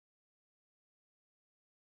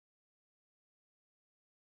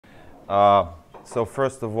So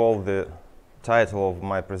first of all, the title of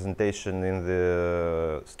my presentation in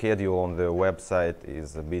the schedule on the website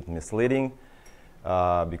is a bit misleading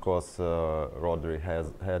because Rodri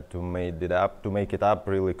has had to make it up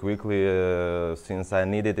really quickly since I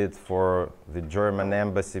needed it for the German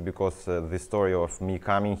embassy, because the story of me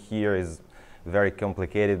coming here is very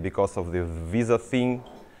complicated because of the visa thing.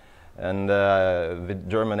 And the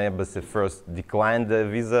German embassy first declined the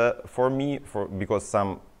visa for me because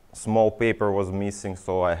some small paper was missing,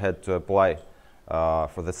 so I had to apply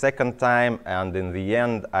for the second time, and in the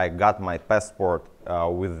end I got my passport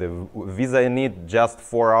with the visa in it just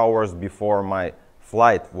 4 hours before my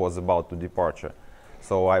flight was about to departure.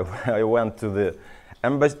 So I went to the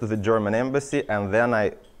embassy, to the German embassy, and then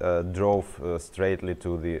I drove straightly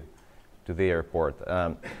to the airport.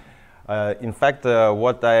 In fact,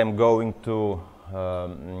 what I am going to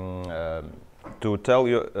tell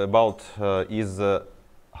you about is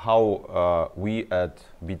how we at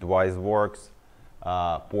BitWise Works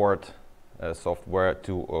port software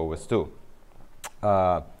to OS2.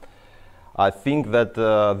 I think that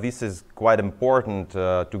this is quite important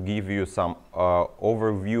to give you some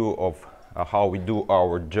overview of how we do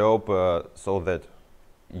our job so that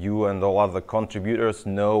you and all other contributors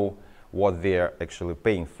know what they are actually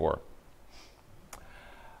paying for.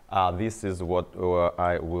 This is what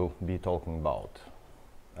I will be talking about.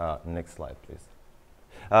 Next slide, please.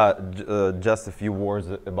 Just a few words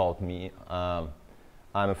about me.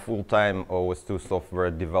 I'm a full-time OS2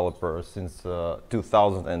 software developer since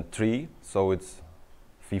 2003, so it's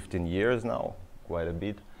 15 years now, quite a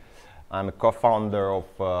bit. I'm a co-founder of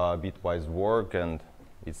BitWise Works and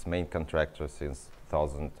its main contractor since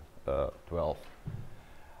 2012.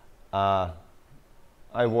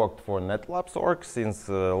 I worked for NetLabs.org since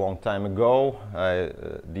a long time ago. I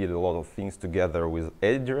did a lot of things together with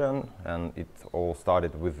Adrian, and it all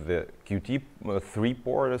started with the Qt3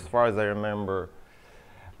 port, as far as I remember.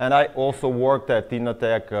 And I also worked at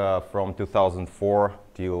Innotech from 2004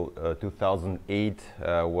 till 2008,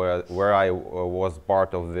 where I was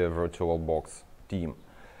part of the VirtualBox team.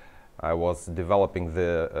 I was developing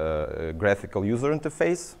the graphical user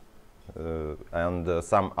interface and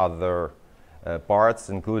some other parts,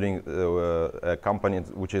 including a company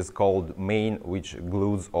which is called Main, which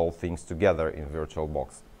glues all things together in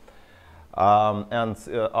VirtualBox. And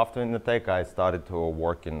after Innotech, I started to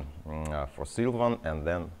working for Sylvan, and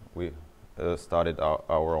then we started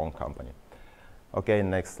our own company. Okay,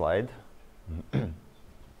 next slide.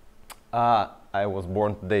 I was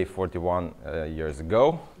born today 41 years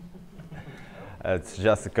ago. It's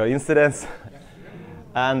just a coincidence.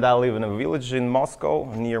 And I live in a village in Moscow,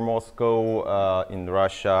 near Moscow, in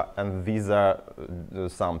Russia. And these are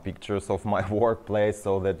some pictures of my workplace,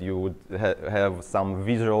 so that you would have some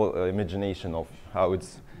visual imagination of how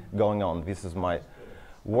it's going on. This is my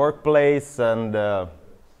workplace, and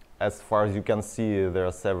as far as you can see, there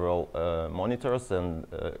are several monitors and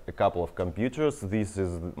a couple of computers. This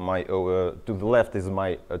is my to the left is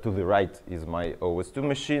my to the right is my OS2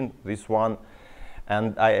 machine. This one.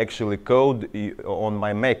 And I actually code on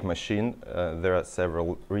my Mac machine. There are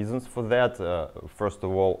several reasons for that. First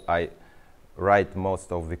of all, I write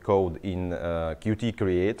most of the code in Qt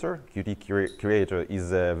Creator. Qt Creator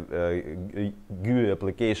is a GUI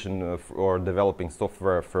application for developing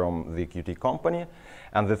software from the Qt company.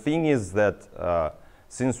 And the thing is that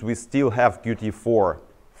since we still have Qt4 for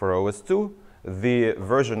OS2, the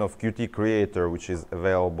version of Qt Creator, which is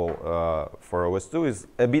available for OS2, is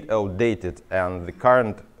a bit outdated, and the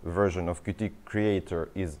current version of Qt Creator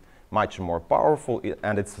is much more powerful,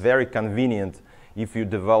 and it's very convenient if you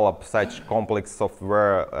develop such complex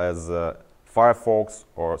software as Firefox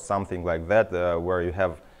or something like that, where you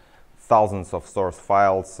have thousands of source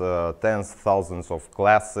files, tens, thousands of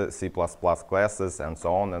classes, C++ classes, and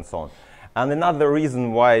so on and so on. And another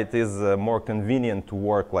reason why it is more convenient to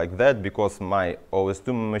work like that, because my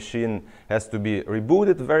OS2 machine has to be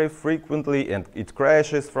rebooted very frequently, and it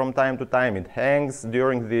crashes from time to time, it hangs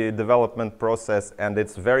during the development process, and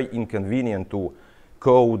it's very inconvenient to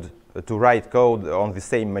write code on the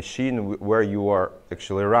same machine where you are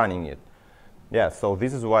actually running it. Yeah, so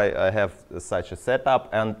this is why I have such a setup,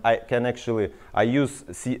 and I use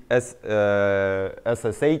SSH,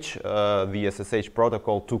 the SSH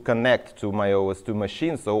protocol, to connect to my OS2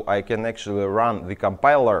 machine, so I can actually run the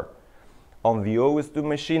compiler on the OS2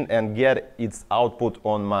 machine and get its output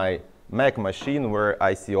on my Mac machine, where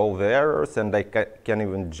I see all the errors, and I can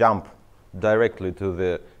even jump directly to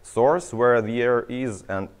the source where the error is,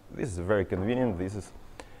 and this is very convenient. This is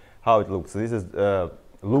how it looks. This is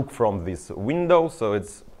look from this window, so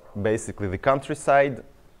it's basically the countryside,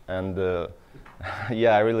 and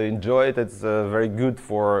Yeah, I really enjoy it. It's very good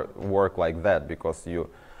for work like that because you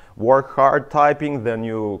work hard typing, then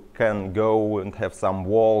you can go and have some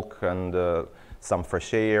walk and some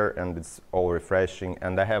fresh air, and it's all refreshing.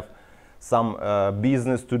 And I have some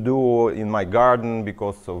business to do in my garden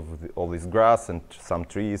because of all this grass and some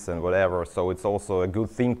trees and whatever. So it's also a good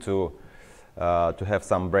thing to have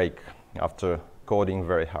some break after coding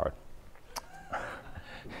very hard.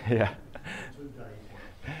 Yeah.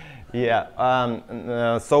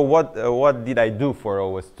 Yeah. So what did I do for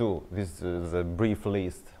OS2? This is a brief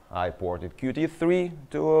list. I ported Qt3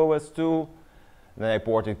 to OS2. Then I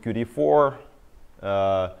ported Qt4.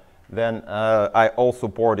 Then I also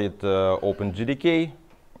ported OpenJDK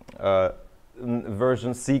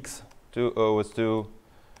version 6 to OS2.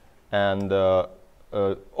 And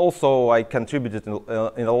also I contributed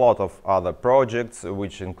in a lot of other projects,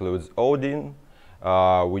 which includes Odin,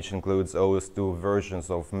 which includes OS2 versions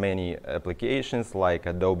of many applications like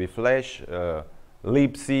Adobe Flash,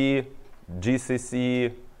 libc,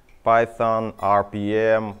 GCC, Python,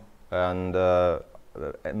 RPM, and a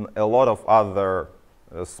lot of other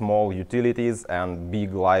small utilities and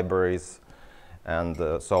big libraries and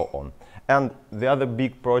so on. And the other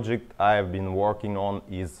big project I've been working on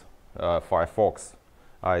is Firefox.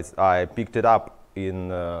 I picked it up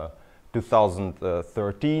in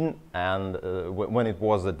 2013 and when it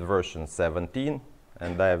was at version 17,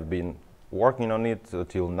 and I've been working on it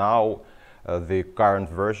till now. The current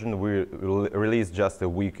version we released just a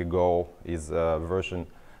week ago is version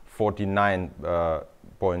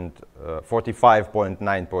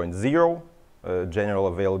 45.9.0, general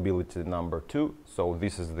availability number 2. So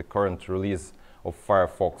this is the current release of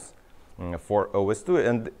Firefox for OS2,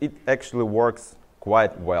 and it actually works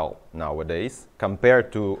quite well nowadays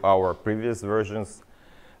compared to our previous versions,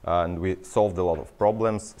 and we solved a lot of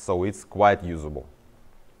problems, so it's quite usable.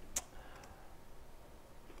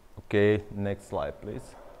 Okay, next slide,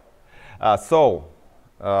 please.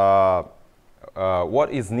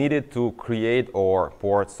 What is needed to create or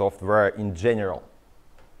port software in general?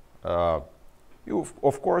 Of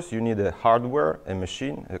course, you need a hardware, a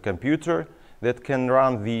machine, a computer that can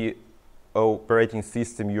run the operating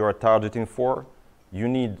system you are targeting for. You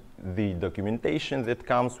need the documentation that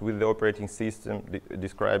comes with the operating system,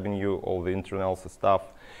 describing you all the internal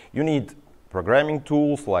stuff. You need programming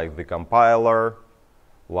tools like the compiler,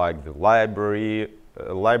 like the libraries,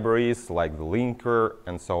 like the linker,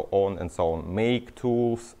 and so on and so on. Make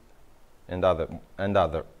tools and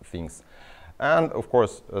other things. And of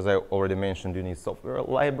course, as I already mentioned, you need software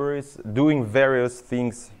libraries doing various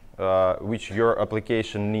things which your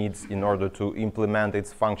application needs in order to implement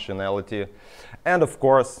its functionality. And of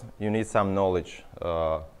course, you need some knowledge.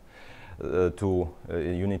 You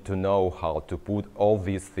need to know how to put all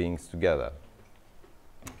these things together.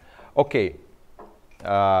 Okay,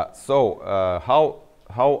 how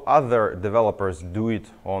other developers do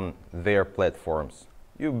it on their platforms?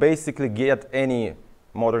 You basically get any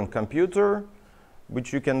modern computer,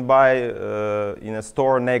 which you can buy in a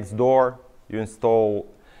store next door. You install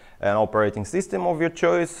an operating system of your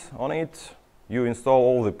choice on it. You install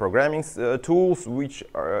all the programming tools, which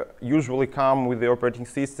usually come with the operating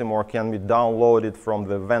system or can be downloaded from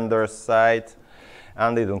the vendor's site.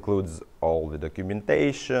 And it includes all the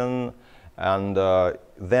documentation. And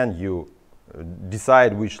then you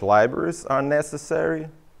decide which libraries are necessary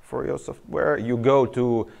for your software. You go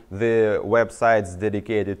to the websites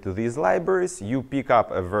dedicated to these libraries. You pick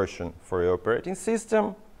up a version for your operating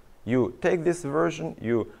system. You take this version,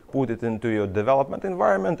 you put it into your development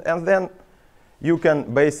environment, and then you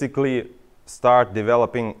can basically start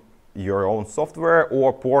developing your own software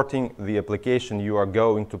or porting the application you are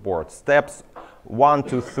going to port. Steps 1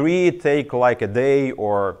 to 3 take like a day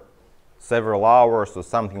or several hours or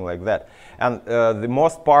something like that. And the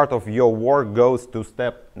most part of your work goes to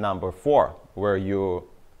step number 4, where you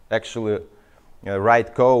actually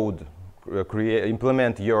write code,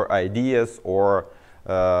 implement your ideas, or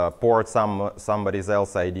port somebody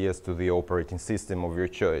else's ideas to the operating system of your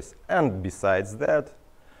choice. And besides that,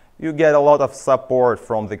 you get a lot of support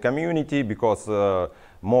from the community, because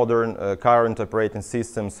modern current operating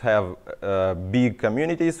systems have big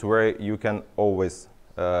communities where you can always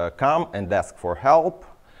come and ask for help.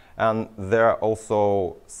 And there are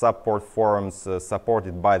also support forums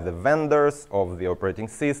supported by the vendors of the operating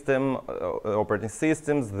systems,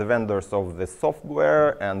 the vendors of the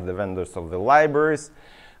software, and the vendors of the libraries,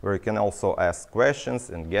 where you can also ask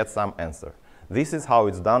questions and get some answer. This is how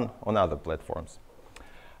it's done on other platforms.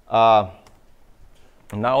 Now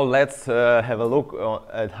let's have a look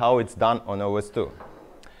at how it's done on OS2.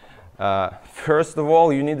 First of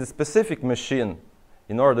all, you need a specific machine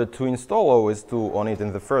in order to install OS2 on it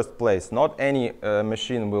in the first place, not any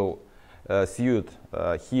machine will suit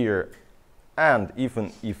here. And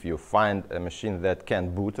even if you find a machine that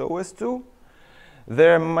can boot OS2,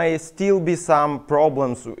 there may still be some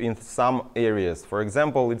problems in some areas. For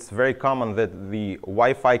example, it's very common that the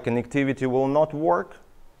Wi-Fi connectivity will not work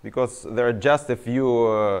because there are just a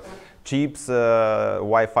few chips,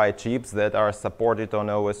 Wi-Fi chips that are supported on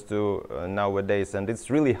OS2 nowadays, and it's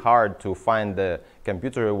really hard to find a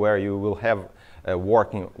computer where you will have a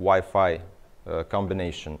working Wi-Fi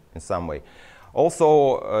combination in some way.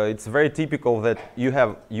 Also, it's very typical that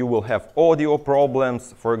you will have audio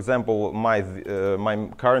problems. For example, my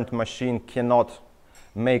current machine cannot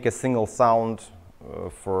make a single sound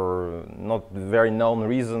for not very known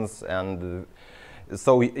reasons, and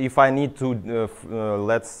so if I need to,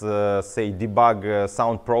 let's say, debug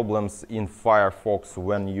sound problems in Firefox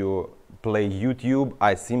when you play YouTube,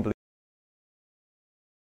 I simply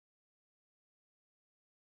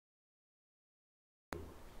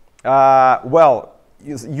well,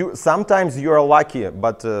 sometimes you are lucky,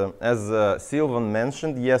 but as Sylvan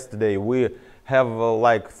mentioned yesterday, we have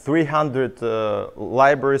like 300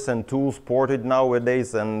 libraries and tools ported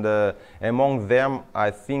nowadays, and among them,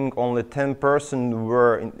 I think only 10%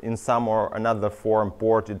 were in some or another form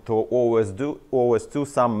ported to OS2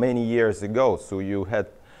 some many years ago. So you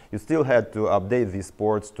still had to update these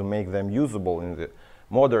ports to make them usable in the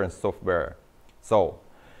modern software. So.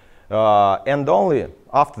 And only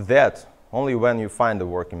after that, only when you find a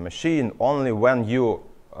working machine, only when you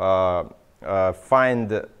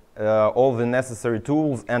find all the necessary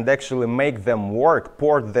tools and actually make them work,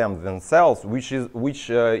 port them themselves, which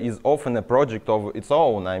is often a project of its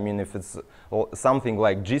own. I mean, if it's something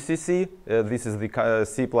like GCC, this is the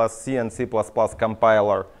C++ and C++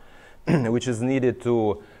 compiler, which is needed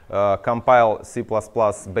to compile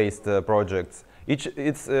C++-based projects.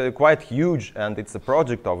 It's quite huge, and it's a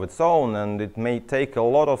project of its own, and it may take a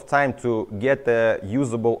lot of time to get a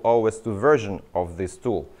usable OS2 version of this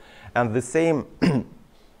tool. And the same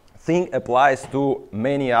thing applies to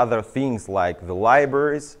many other things, like the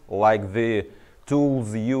libraries, like the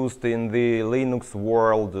tools used in the Linux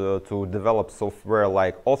world to develop software,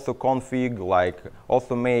 like AutoConfig, like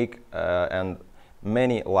AutoMake, and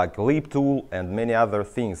many, like libtool, and many other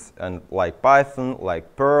things, and like Python,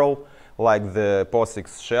 like Perl, like the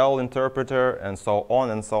POSIX shell interpreter, and so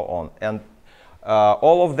on and so on. And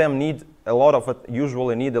all of them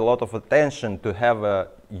usually need a lot of attention to have a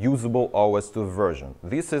usable OS2 version.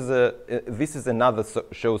 This is another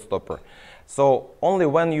showstopper. So only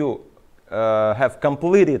when you have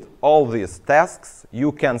completed all these tasks,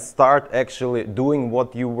 you can start actually doing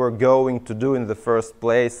what you were going to do in the first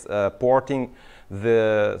place, porting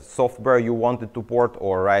the software you wanted to port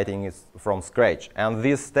or writing it from scratch. And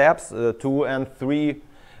these steps, 2 and 3,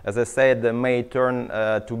 as I said, may turn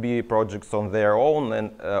to be projects on their own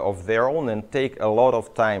and take a lot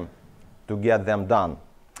of time to get them done.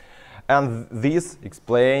 And this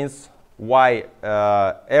explains why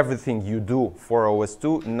everything you do for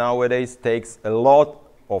OS2 nowadays takes a lot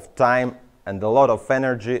of time and a lot of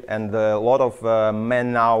energy and a lot of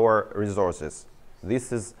man-hour resources.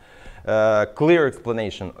 This is clear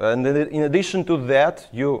explanation. And in addition to that,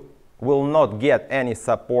 you will not get any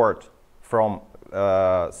support from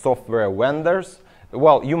software vendors.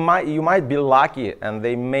 Well, you might be lucky, and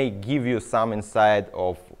they may give you some insight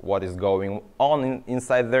of what is going on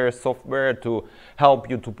inside their software to help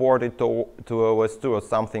you to port it to OS2 or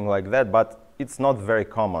something like that, but it's not very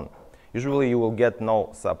common. Usually you will get no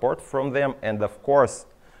support from them, and of course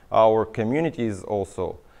our community is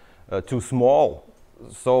also too small.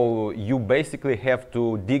 So you basically have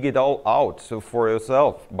to dig it all out for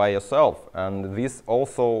yourself, by yourself, and this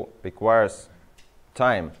also requires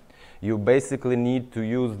time. You basically need to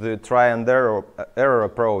use the try and error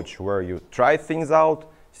approach, where you try things out,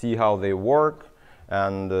 see how they work,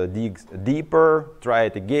 and dig deeper, try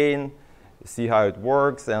it again, see how it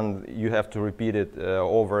works, and you have to repeat it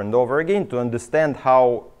over and over again to understand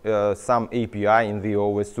how some API in the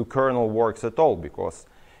OS2 kernel works at all, because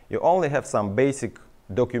you only have some basic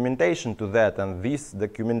documentation to that, and this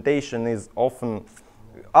documentation is often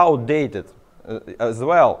outdated as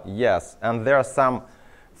well, yes, and there are some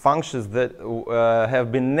functions that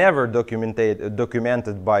have been never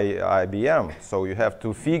documented by IBM, so you have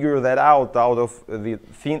to figure that out of the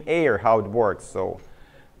thin air how it works. So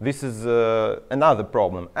this is another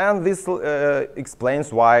problem, and this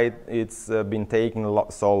explains why it's been taking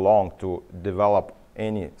so long to develop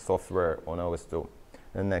any software on OS2.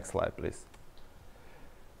 The next slide, please.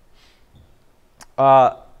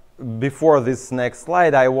 Before this next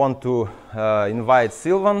slide, I want to invite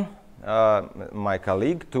Sylvan my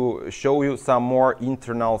colleague, to show you some more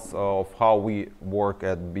internals of how we work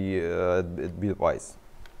at BitWise.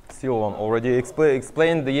 Silvan already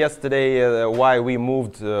explained yesterday why we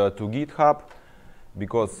moved to GitHub,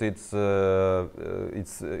 because it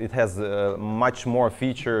has much more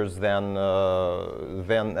features than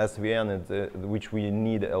SVN, which we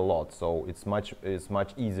need a lot. So it's much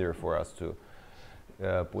easier for us to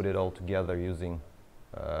put it all together using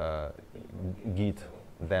Git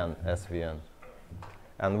than SVN.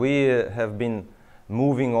 And we have been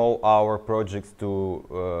moving all our projects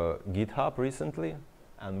to GitHub recently,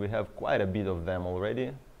 and we have quite a bit of them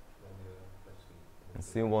already. And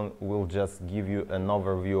Silvan will just give you an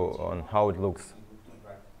overview on how it looks.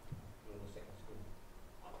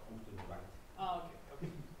 Okay.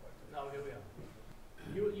 Now here we are.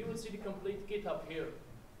 You will see the complete GitHub here.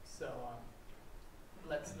 So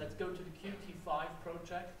let's go to the Qt5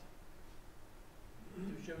 project to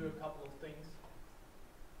show you a couple of things.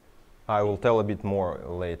 I will tell a bit more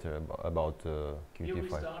later about Qt5. Here we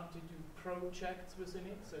start to do projects within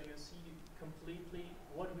it, so you see completely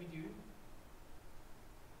what we do,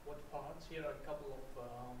 what parts. Here are a couple of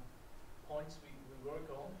points we work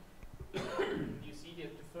on. You see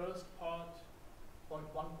that the first part, point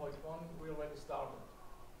 1.1, we already started.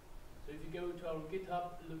 So if you go to our GitHub,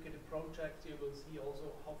 look at the project, you will see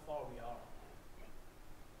also how far we are,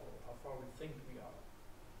 or how far we think we are.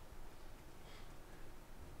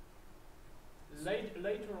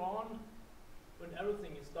 Later on, when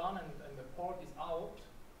everything is done and the part is out,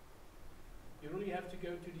 you really have to go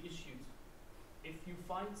to the issues. If you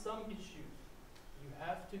find some issues, you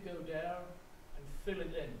have to go there and fill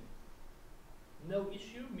it in. No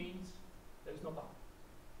issue means there's no bug.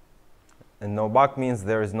 And no bug means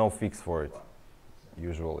there is no fix for it,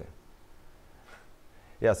 usually.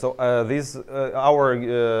 Yeah, so our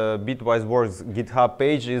BitWise Works GitHub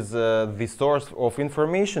page is the source of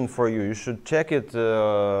information for you. You should check it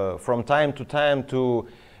from time to time to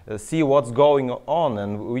see what's going on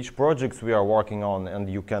and which projects we are working on. And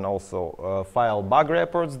you can also file bug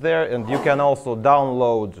reports there, and you can also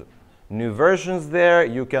download new versions there.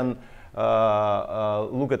 You can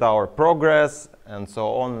look at our progress, and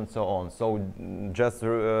so on and so on. So just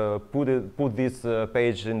put this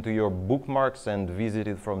page into your bookmarks and visit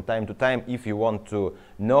it from time to time if you want to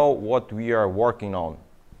know what we are working on.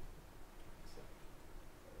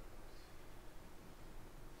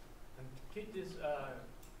 And this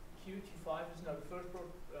Qt5 is now the first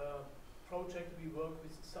project we work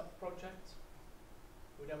with sub-projects.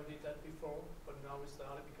 We never did that before, but now we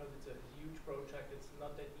started because it's a huge project. It's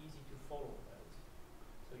not that easy to follow.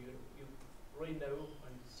 So you really know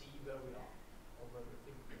and see where we are, or where we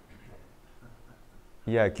think we are.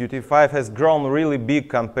 Yeah, Qt5 has grown really big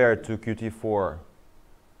compared to Qt4.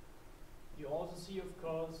 You also see, of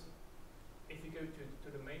course, if you go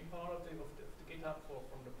to the main part of the GitHub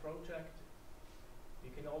from the project,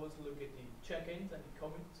 you can always look at the check-ins and the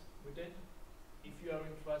commits we did. If you are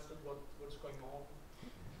interested what's going on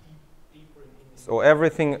deeper in so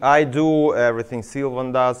everything I do, everything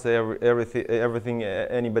Silvan does, everything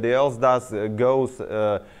anybody else does goes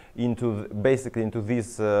basically into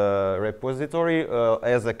this repository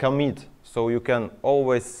as a commit. So you can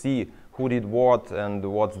always see who did what and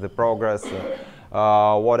what's the progress,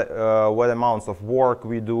 what amounts of work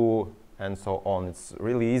we do, and so on. It's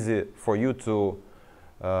really easy for you to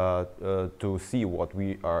see what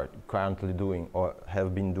we are currently doing, or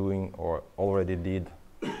have been doing, or already did.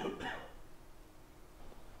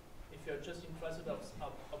 If you're just interested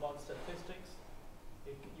about statistics,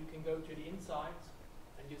 you can go to the insights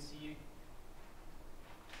and you see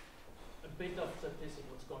a bit of statistics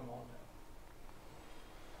what's going on there.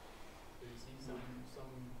 So you see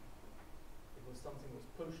something was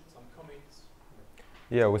pushed, some commits.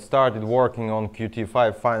 Yeah, we started working on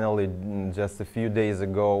Qt5 finally just a few days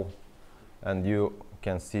ago, and you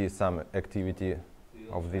can see some activity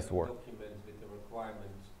of this work. Documents with the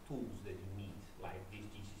requirements, tools that you need, like this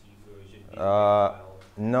GCC version.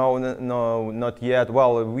 No, not yet.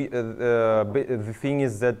 Well, the thing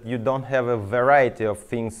is that you don't have a variety of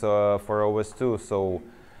things for OS2, so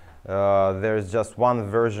there is just one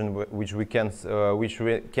version which we can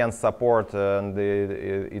support, and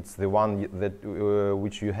it's the one that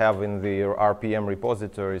which you have in the RPM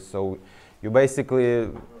repository. So you basically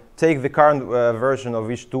take the current version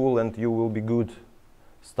of each tool, and you will be good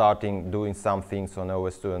starting doing some things on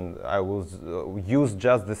OS2. And I will use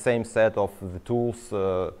just the same set of the tools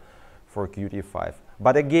for Qt5.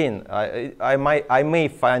 But again, I may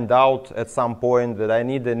find out at some point that I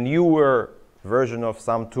need a newer version of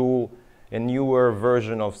some tool, a newer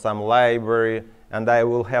version of some library, and I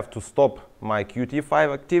will have to stop my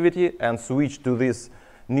Qt5 activity and switch to this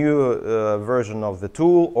new version of the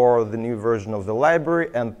tool or the new version of the library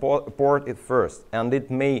and port it first. And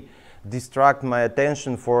it may distract my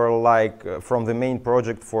attention for from the main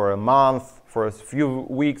project for a month, for a few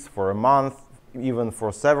weeks, for a month, even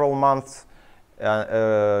for several months,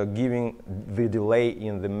 giving the delay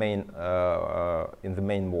in the main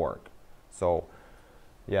work. So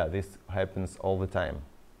yeah, this happens all the time.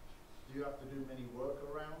 Do you have to do many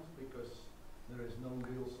workarounds because there is no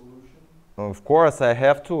real solution? Of course, I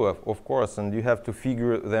have to, of course, and you have to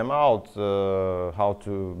figure them out, how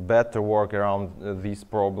to better work around this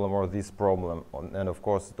problem or this problem. And of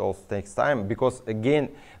course, it also takes time because, again,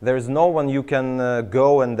 there is no one you can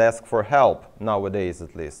go and ask for help, nowadays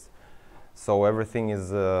at least. So everything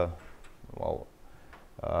is, well,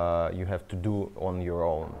 you have to do on your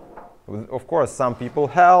own. Of course, some people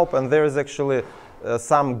help, and there is actually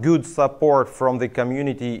some good support from the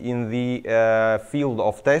community in the field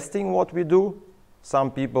of testing what we do.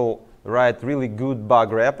 Some people write really good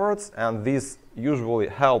bug reports, and this usually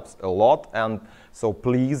helps a lot. And so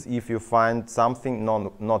please, if you find something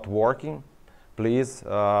not working, please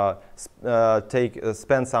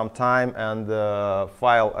spend some time and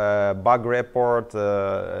file a bug report,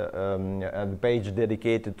 a page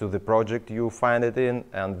dedicated to the project you find it in,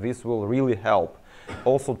 and this will really help.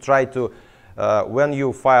 Also try to when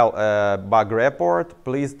you file a bug report,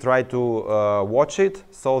 please try to watch it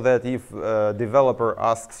so that if a developer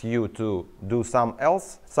asks you to do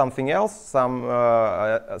something else, some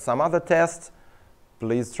other test,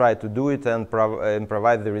 please try to do it and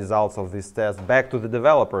provide the results of this test back to the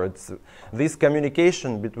developer. This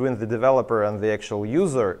communication between the developer and the actual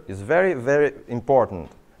user is very, very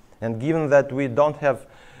important. And given that we don't have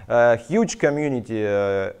a huge community,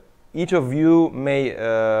 each of you may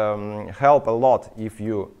help a lot if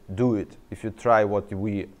you do it, if you try what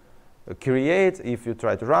we create, if you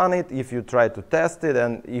try to run it, if you try to test it,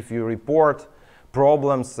 and if you report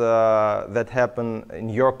problems that happen in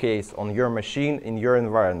your case, on your machine, in your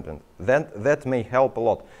environment. That may help a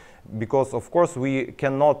lot. Because, of course, we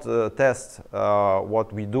cannot test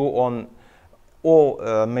what we do on all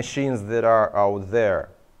machines that are out there.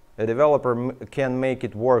 A developer can make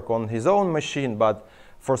it work on his own machine, but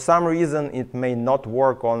for some reason, it may not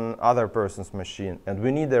work on other person's machine, and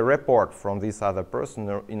we need a report from this other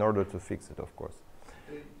person in order to fix it, of course.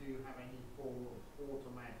 Do you have any form of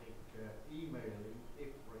automatic emailing if,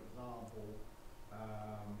 for example, a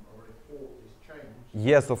report is changed?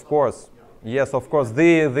 Yes, of course. Yes, of course.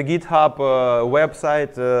 The GitHub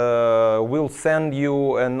website will send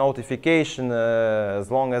you a notification as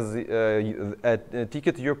long as a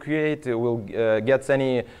ticket you create will gets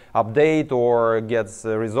any update or gets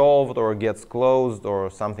resolved or gets closed or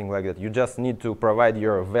something like that. You just need to provide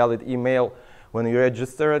your valid email when you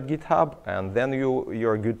register at GitHub, and then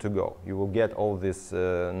you're good to go. You will get all these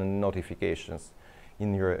notifications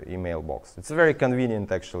in your email box. It's very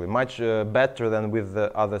convenient, actually, much better than with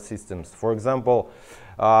the other systems. For example,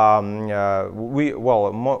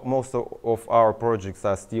 most of our projects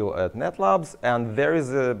are still at NetLabs, and there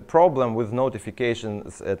is a problem with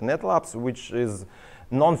notifications at NetLabs, which is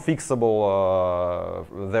non-fixable.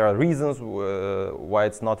 There are reasons why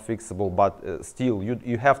it's not fixable, but still,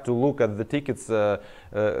 you have to look at the tickets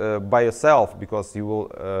by yourself, because you will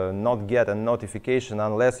not get a notification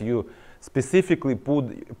unless you specifically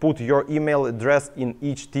put your email address in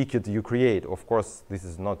each ticket you create. Of course, this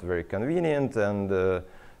is not very convenient, and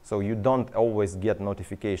so you don't always get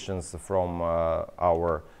notifications from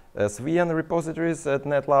our SVN repositories at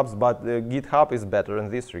NetLabs, but GitHub is better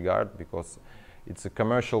in this regard because it's a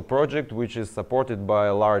commercial project which is supported by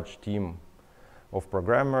a large team of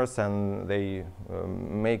programmers, and they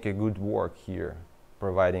make a good work here,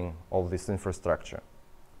 providing all this infrastructure,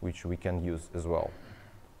 which we can use as well.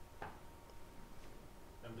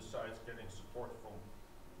 Besides getting support from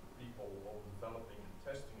people of developing and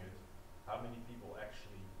testing it, how many people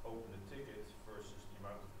actually open a ticket versus the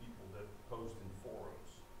amount of people that post in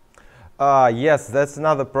forums? Yes, that's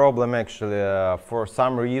another problem, actually. For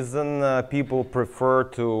some reason, people prefer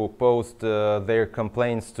to post their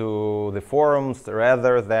complaints to the forums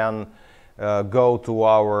rather than go to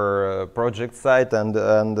our project site and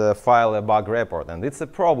file a bug report. And it's a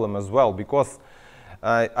problem as well, because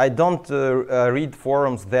I don't read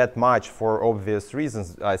forums that much for obvious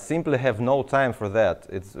reasons. I simply have no time for that.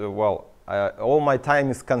 It's all my time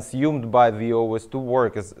is consumed by the OS2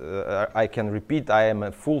 work. As I can repeat, I am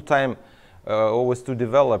a full-time OS2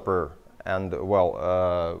 developer, and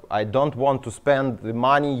I don't want to spend the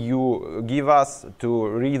money you give us to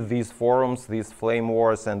read these forums, these flame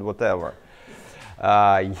wars, and whatever.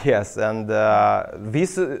 Yes, and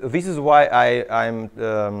this is why I'm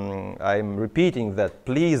repeating that.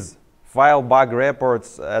 Please file bug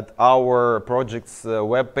reports at our project's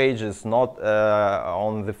web pages, not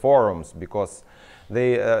on the forums, because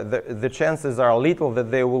the chances are little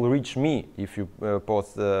that they will reach me if you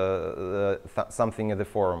post something at the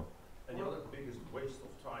forum. And the other biggest waste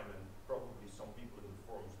of time, and probably some people in the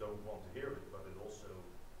forums don't want to hear it, but it also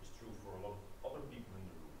is true for a lot of other people in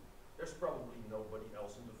the room. There's probably nobody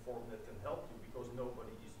else in the forum that can help you because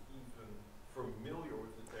nobody is even familiar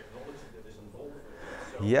with the technology that is involved with it.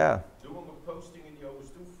 So Yeah. doing a posting in the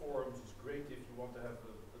OS2 forums is great if you want to have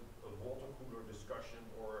a water cooler discussion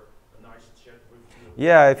or a nice chat with you.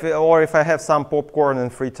 Yeah, or if I have some popcorn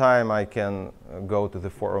and free time, I can go to the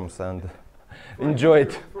forums and enjoy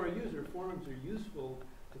it. For a user, forums are useful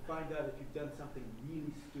to find out if you've done something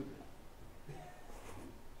really stupid.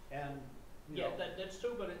 And you know, that's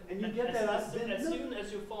true, but and you get that as then soon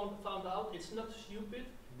as you found out it's not stupid,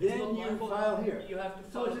 it's then not my you fault, file here. you have to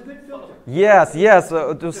So file it's a good follow filter. it. Yes,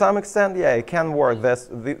 to some extent, yeah, it can work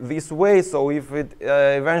this way. So if it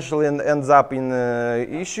eventually ends up in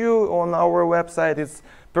issue on our website, it's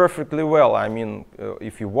perfectly well. I mean,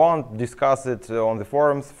 if you want, discuss it on the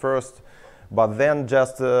forums first, but then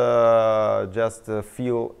just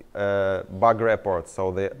fill bug reports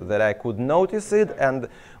so that I could notice it, and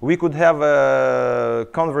we could have a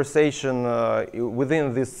conversation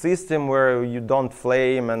within this system where you don't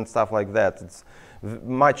flame and stuff like that. It's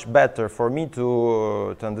much better for me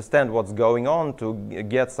to understand what's going on, to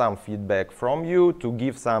get some feedback from you, to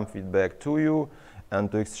give some feedback to you,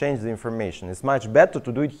 and to exchange the information. It's much better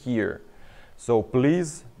to do it here. So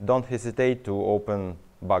please don't hesitate to open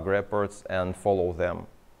bug reports and follow them.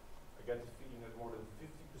 I get the feeling that more than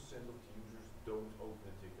 50% of the users don't open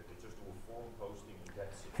a ticket. They just do a forum posting and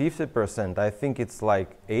that's it. 50%, I think it's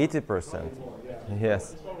like 80%.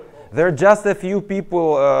 Yes. There are just a few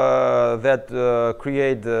people that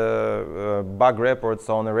create bug reports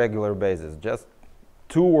on a regular basis, just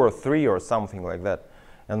 2 or 3 or something like that.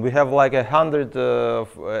 And we have like 100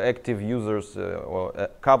 active users, or a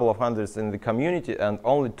couple of hundreds in the community, and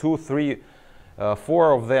only 2, 3,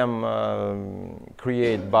 4 of them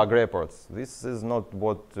create bug reports. This is not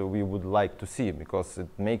what we would like to see, because it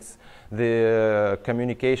makes the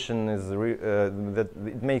communication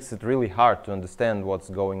it makes it really hard to understand what's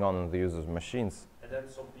going on the users' machines. And then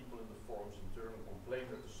some people in the forums in turn complain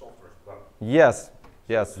that the software is bugged. Yes,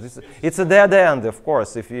 it's a dead end, of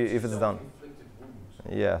course, if it's done.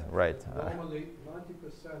 Yeah, right. Normally,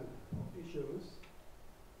 90% of issues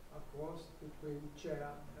are crossed between chair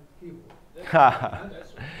and keyboard.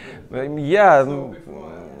 Yeah, So before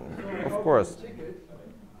I of open course. the ticket,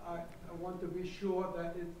 I want to be sure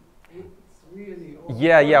that it's really.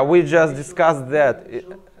 Yeah, we just discussed that.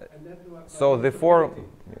 So the forum, forum.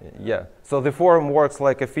 so the forum works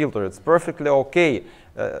like a filter. It's perfectly okay,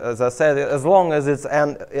 as I said, as long as as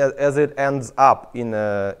it ends up in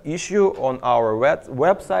an issue on our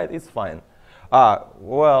website, it's fine.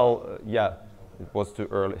 Well, yeah, it was too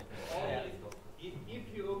early. If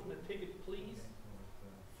you open a ticket, please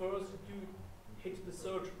first do hit the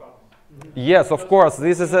search button. Yes, of course.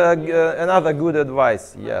 This is another good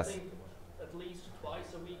advice. And Yes. I think at least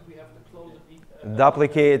twice a week we have to close it.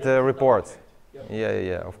 Duplicate reports.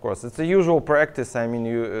 Yeah, of course. It's a usual practice. I mean,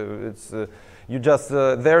 there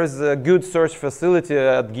is a good search facility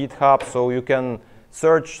at GitHub, so you can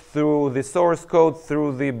search through the source code,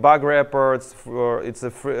 through the bug reports. It's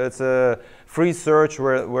a free search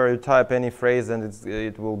where you type any phrase and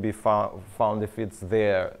it will be found if it's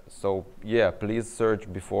there. So yeah, please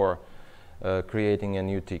search before creating a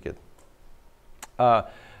new ticket.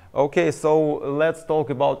 Okay, so let's talk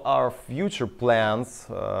about our future plans.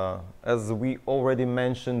 As we already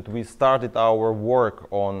mentioned, we started our work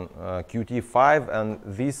on Qt5, and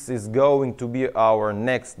this is going to be our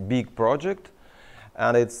next big project.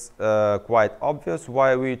 And it's quite obvious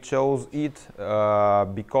why we chose it,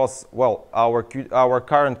 because, well, our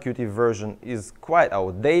current Qt version is quite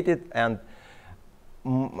outdated, and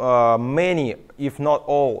many, if not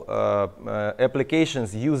all,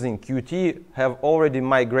 applications using Qt have already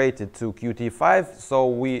migrated to Qt5, so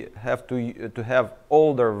we have to have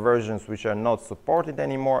older versions which are not supported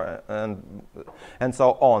anymore, and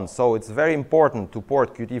so on. So it's very important to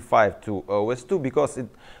port Qt5 to OS2, because it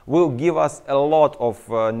will give us a lot of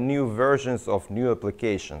new versions of new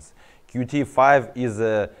applications. Qt5 is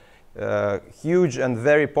a huge and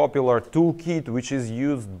very popular toolkit which is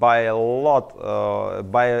used by a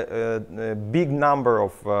big number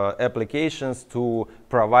of applications to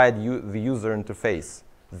provide the user interface,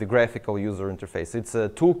 the graphical user interface. It's a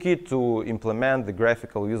toolkit to implement the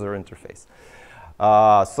graphical user interface.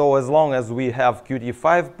 So as long as we have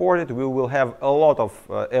Qt5 ported, we will have a lot of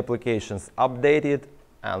applications updated,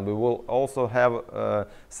 and we will also have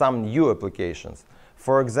some new applications.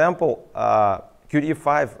 For example,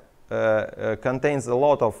 Qt5 contains a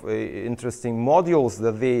lot of interesting modules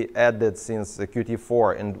that they added since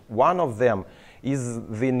Qt4, and one of them is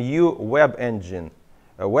the new web engine.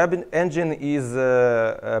 A web engine is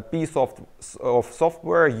a piece of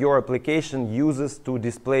software your application uses to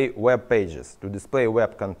display web pages, to display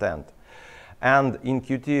web content. And in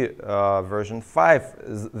Qt version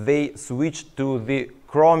 5, they switched to the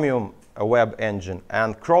Chromium web engine.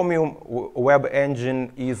 And Chromium web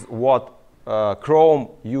engine is what Chrome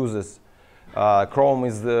uses. Chrome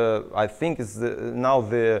is I think is now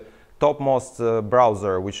the topmost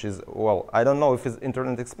browser, which is, well, I don't know if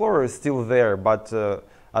Internet Explorer is still there, but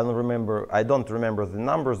I don't remember the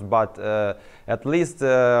numbers, but at least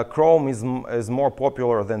Chrome is more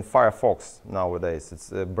popular than Firefox nowadays.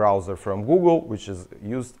 It's a browser from Google, which is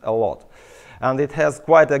used a lot. And it has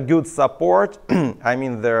quite a good support. I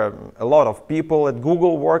mean, there are a lot of people at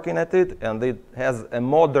Google working at it, and it has a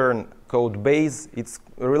modern code base. It's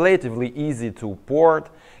relatively easy to port.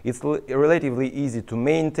 It's relatively easy to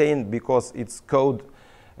maintain because its code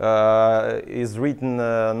is written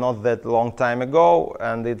not that long time ago,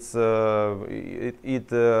 and it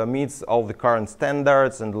meets all the current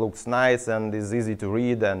standards and looks nice and is easy to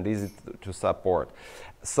read and easy to support.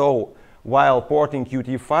 So while porting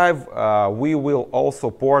Qt5, we will also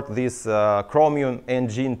port this Chromium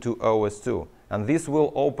engine to OS2, and this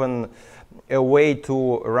will open a way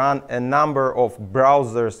to run a number of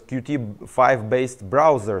browsers, Qt5-based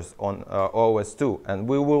browsers on OS2, and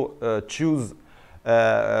we will choose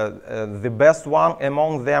the best one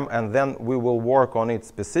among them, and then we will work on it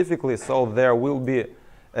specifically. So there will be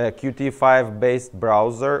a Qt5-based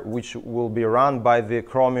browser which will be run by the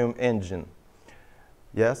Chromium engine.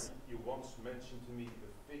 Yes? You once mentioned to me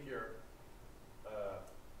the figure,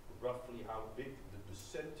 roughly how big the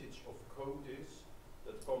percentage of code is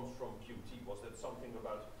that comes from Qt. Was that something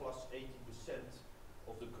about plus 80%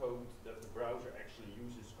 of the code that the browser actually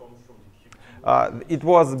uses comes from the Qt? It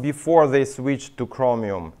was before they switched to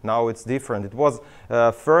Chromium. Now it's different. It was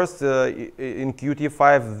first in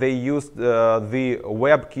Qt5 they used the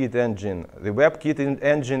WebKit engine. The WebKit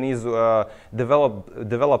engine is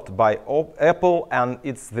developed by Apple, and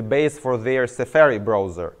it's the base for their Safari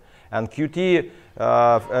browser. And Qt,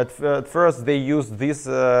 at first they used this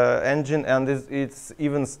engine, and it's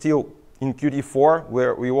even still in Qt4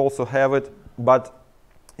 where we also have it, but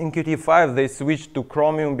in Qt5 they switched to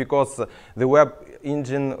Chromium because the web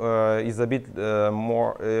engine is a bit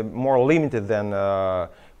more limited than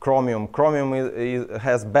Chromium. Chromium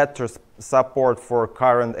has better support for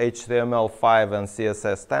current HTML5 and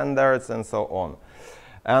CSS standards and so on.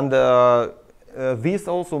 And this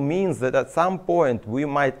also means that at some point we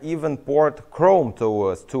might even port Chrome to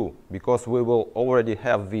OS2, because we will already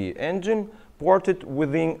have the engine ported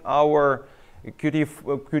within our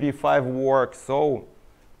Qt5 work. So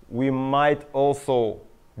we might also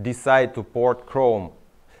decide to port Chrome,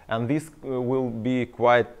 and this will be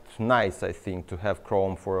quite nice, I think, to have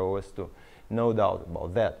Chrome for OS2, no doubt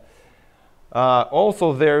about that.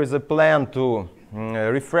 Also, there is a plan to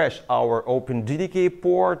refresh our OpenJDK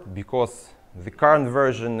port, because the current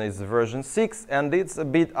version is version 6, and it's a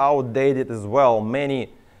bit outdated as well. Many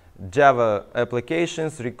Java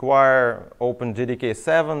applications require OpenJDK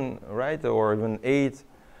 7, right, or even 8,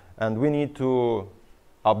 and we need to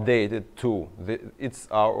update it too.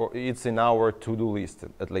 It's in our to-do list,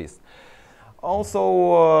 at least.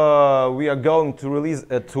 Also, we are going to release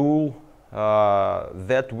a tool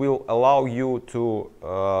that will allow you to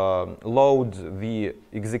load the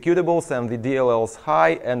executables and the DLLs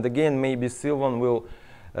high. And again, maybe Silvan will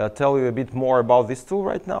tell you a bit more about this tool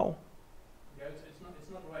right now. Yeah, it's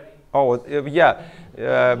not ready. Oh,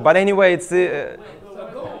 yeah. But anyway, it's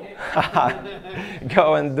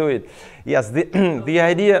go and do it. Yes, the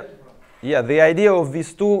idea of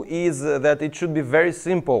this tool is that it should be very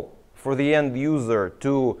simple for the end user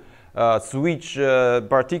to switch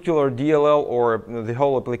particular DLL or the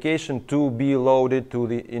whole application to be loaded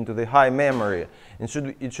into the high memory.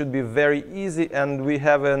 It should be very easy, and we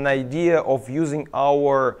have an idea of using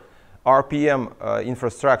our RPM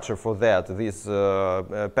infrastructure for that, this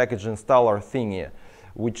package installer thingy,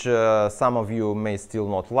 which some of you may still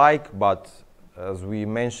not like, but as we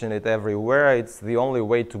mention it everywhere, it's the only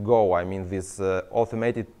way to go. I mean, this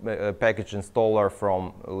automated package installer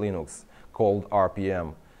from Linux called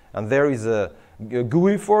RPM. And there is a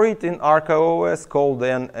GUI for it in ArcaOS called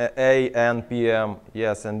ANPM.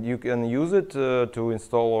 Yes, and you can use it to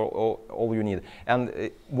install all you need.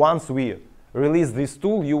 And once we release this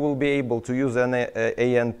tool, you will be able to use an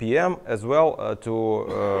ANPM as well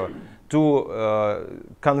to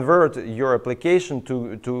convert your application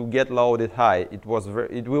to get loaded high. It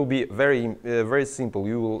will be very simple.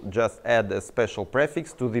 You will just add a special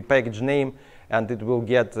prefix to the package name, and it will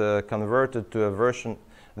get converted to a version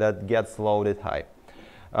that gets loaded high.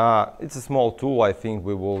 It's a small tool. I think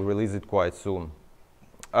we will release it quite soon.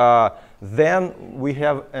 Then we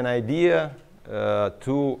have an idea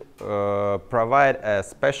to provide a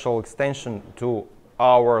special extension to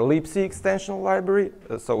our libc extension library.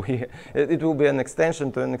 So it will be an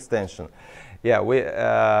extension to an extension. Yeah,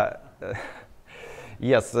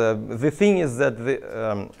 yes, the thing is that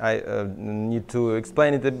I need to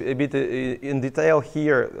explain it a bit in detail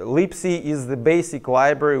here. libc is the basic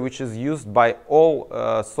library which is used by all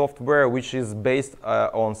software which is based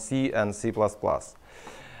on C and C++.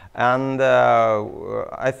 And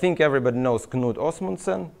I think everybody knows Knut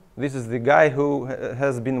Osmundsen. This is the guy who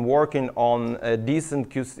has been working on a decent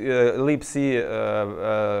libc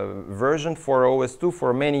version for OS2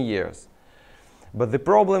 for many years. But the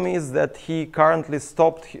problem is that he currently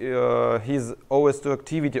stopped his OS2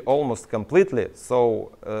 activity almost completely.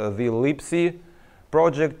 So the libc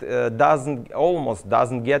project almost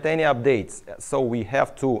doesn't get any updates. So we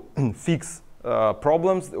have to fix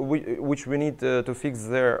problems which we need to fix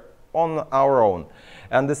there on our own.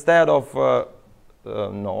 And instead of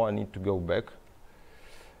no, I need to go back.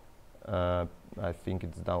 I think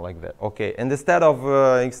it's done like that. Okay, and instead of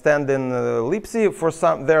extending libc,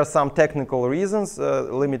 there are some technical reasons,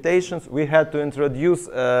 limitations. We had to introduce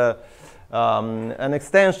an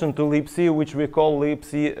extension to libc which we call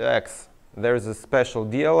libcx. There is a special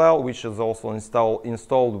DLL which is also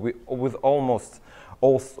installed with almost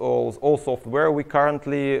all software we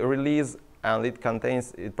currently release, and it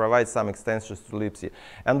provides some extensions to libc.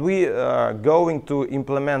 And we are going to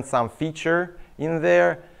implement some feature in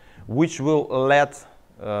there which will let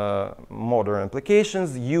modern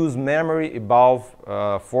applications use memory above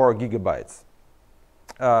 4 gigabytes.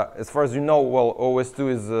 As far as you know, well, OS2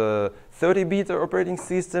 is a 30-bit operating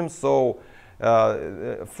system, so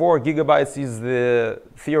 4 gigabytes is the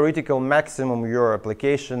theoretical maximum your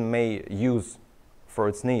application may use for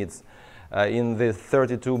its needs in the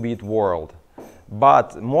 32-bit world.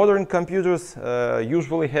 But modern computers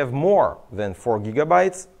usually have more than 4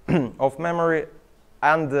 gigabytes of memory,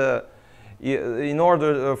 and in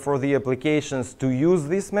order for the applications to use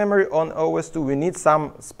this memory on OS2, we need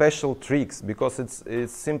some special tricks, because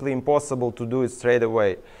it's simply impossible to do it straight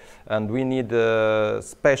away, and we need a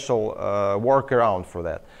special workaround for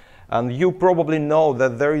that. And you probably know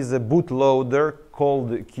that there is a bootloader called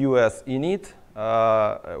QSinit,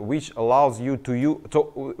 which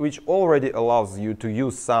already allows you to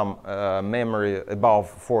use some memory above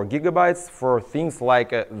 4 gigabytes for things like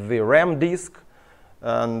the RAM disk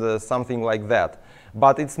and something like that.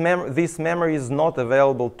 But this memory is not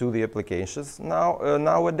available to the applications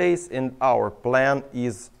nowadays, and our plan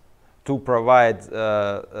is to provide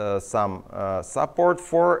some support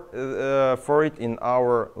for it in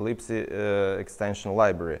our libc extension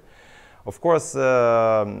library. Of course,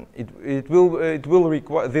 it will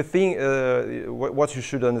require the thing. What you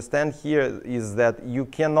should understand here is that you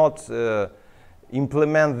cannot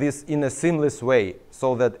implement this in a seamless way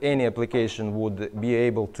so that any application would be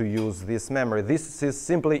able to use this memory. This is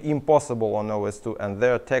simply impossible on OS2, and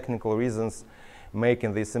there are technical reasons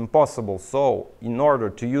making this impossible. So in order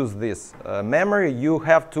to use this memory, you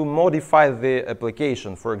have to modify the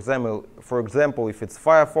application. For example, if it's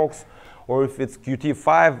Firefox or if it's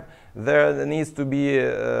Qt5, there needs to be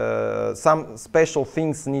some special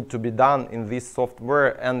things need to be done in this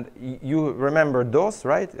software. And you remember DOS,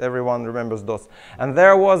 right? Everyone remembers DOS. And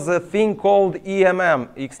there was a thing called EMM,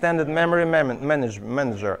 Extended Memory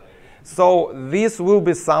Manager. So this will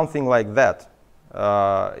be something like that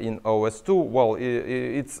in OS2. Well,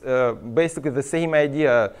 it's basically the same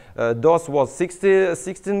idea. DOS was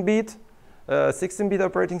 16-bit. 16-bit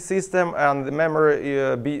operating system, and the memory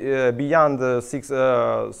beyond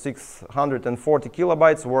 640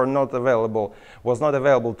 kilobytes was not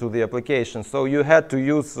available to the application. So you had to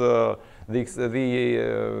use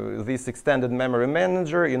this extended memory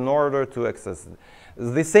manager in order to access it.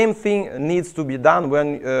 The same thing needs to be done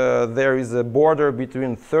when there is a border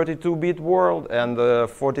between 32-bit world and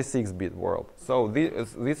 46-bit world. So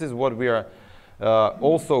this is what we are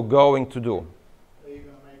also going to do.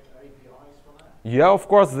 Yeah, of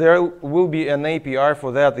course, there will be an API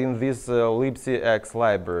for that in this libcx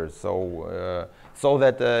library, so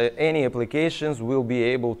that any application will be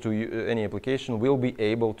able to use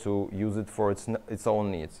it for its own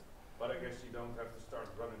needs. But I guess you don't have to start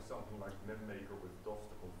running something like MemMaker with DOS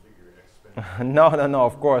to configure No, no, no,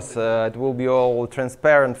 of course, it will be all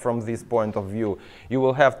transparent from this point of view. You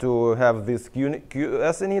will have to have this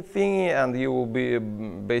QSNet thingy, and you will be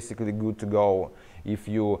basically good to go if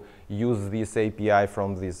you use this API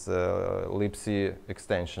from this libc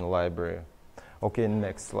extension library. Okay,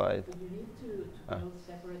 next slide. Do you need to build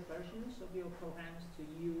separate versions of your programs to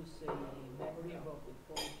use a memory above the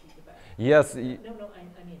 4 GB? Yes. No, I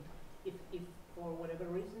mean, if for whatever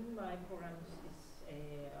reason my programs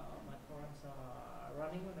are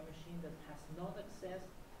running on a machine that has not access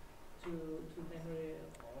to memory.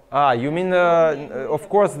 You mean, of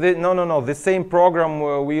course, no. The same program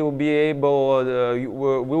will be able,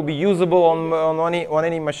 will be usable on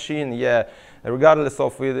any machine. Yeah, regardless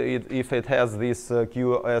of if it has this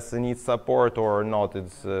QSNet support or not.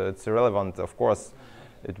 It's irrelevant. Of course,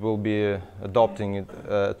 it will be adopting it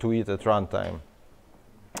to it at runtime.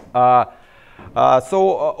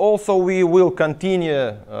 Also we will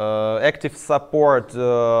continue active support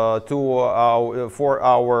for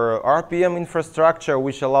our RPM infrastructure,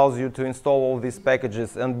 which allows you to install all these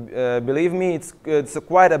packages. And believe me, it's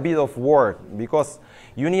quite a bit of work, because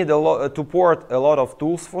you need to port a lot of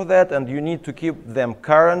tools for that, and you need to keep them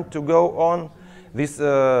current to go on. This,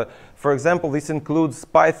 for example, this includes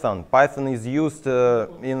Python. Python is used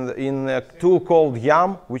in a tool called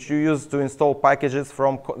YAM, which you use to install packages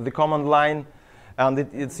from the command line, and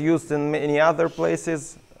it's used in many other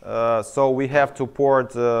places. So we have to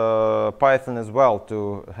port Python as well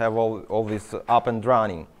to have all this up and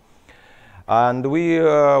running. And we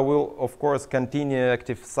will, of course, continue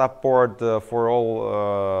active support for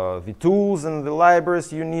all the tools and the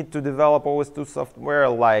libraries you need to develop OS2 software,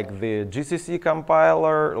 like the GCC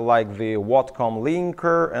compiler, like the Whatcom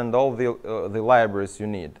linker, and all the libraries you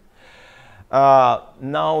need.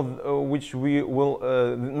 Now, which we will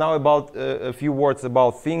now about a few words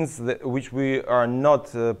about things which we are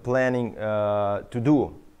not planning to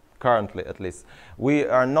do. Currently, at least. We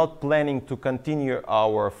are not planning to continue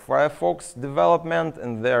our Firefox development,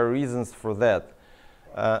 and there are reasons for that.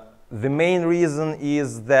 The main reason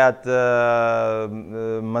is that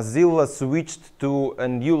Mozilla switched to a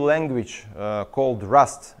new language called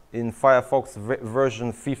Rust in Firefox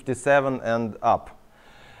version 57 and up.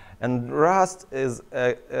 And Rust is,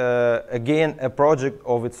 again, a project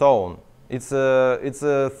of its own. It's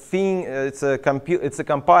a thing. It's a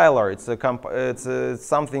compiler. It's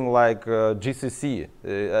something like GCC,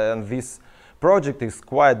 and this project is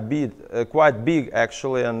quite big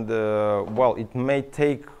actually. And well, it may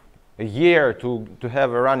take a year to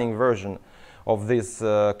have a running version of this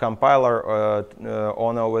compiler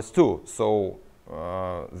on OS2. So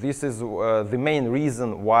this is the main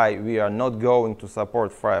reason why we are not going to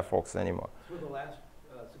support Firefox anymore. So the last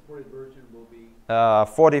supported version will be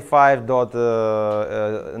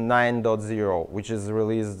 45.9.0, which is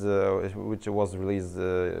released, which was released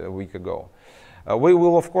a week ago. We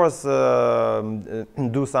will, of course,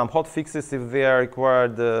 do some hot fixes if they are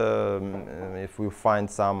required, if we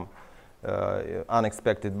find some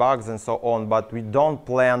unexpected bugs and so on. But we don't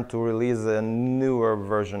plan to release a newer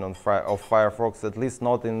version of Firefox, at least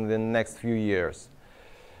not in the next few years.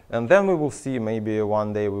 And then we will see, maybe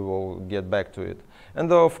one day we will get back to it. And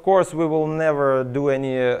of course, we will never do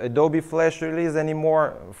any Adobe Flash release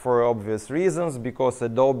anymore, for obvious reasons, because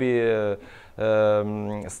Adobe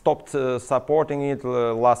stopped supporting it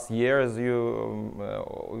last year, as you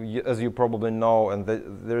probably know, and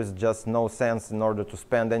there is just no sense in order to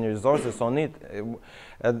spend any resources on it.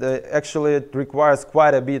 Actually, it requires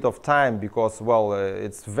quite a bit of time, because, well,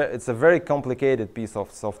 it's a very complicated piece of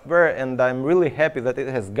software, and I'm really happy that it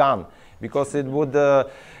has gone, because it would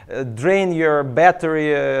drain your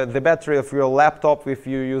battery, the battery of your laptop if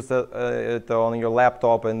you use it on your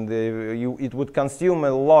laptop, and it would consume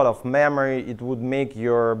a lot of memory. It would make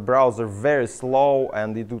your browser very slow,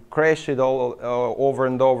 and it would crash it all over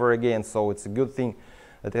and over again. So it's a good thing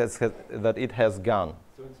that it has gone.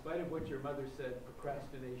 So in spite of what your mother said,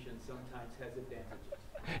 procrastination sometimes has advantages.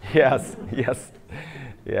 Yes, yes,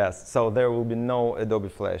 yes. So there will be no Adobe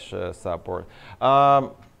Flash support.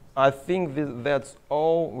 I think that's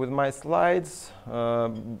all with my slides.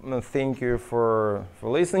 Thank you for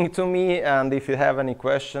listening to me, and if you have any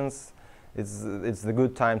questions, it's the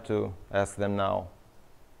good time to ask them now.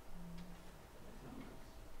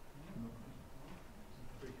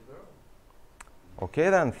 Okay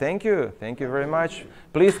then, thank you very much.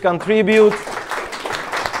 Please contribute.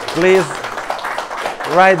 Please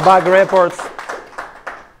write bug reports.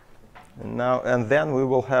 And then we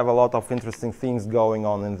will have a lot of interesting things going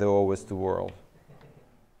on in the OS2 world.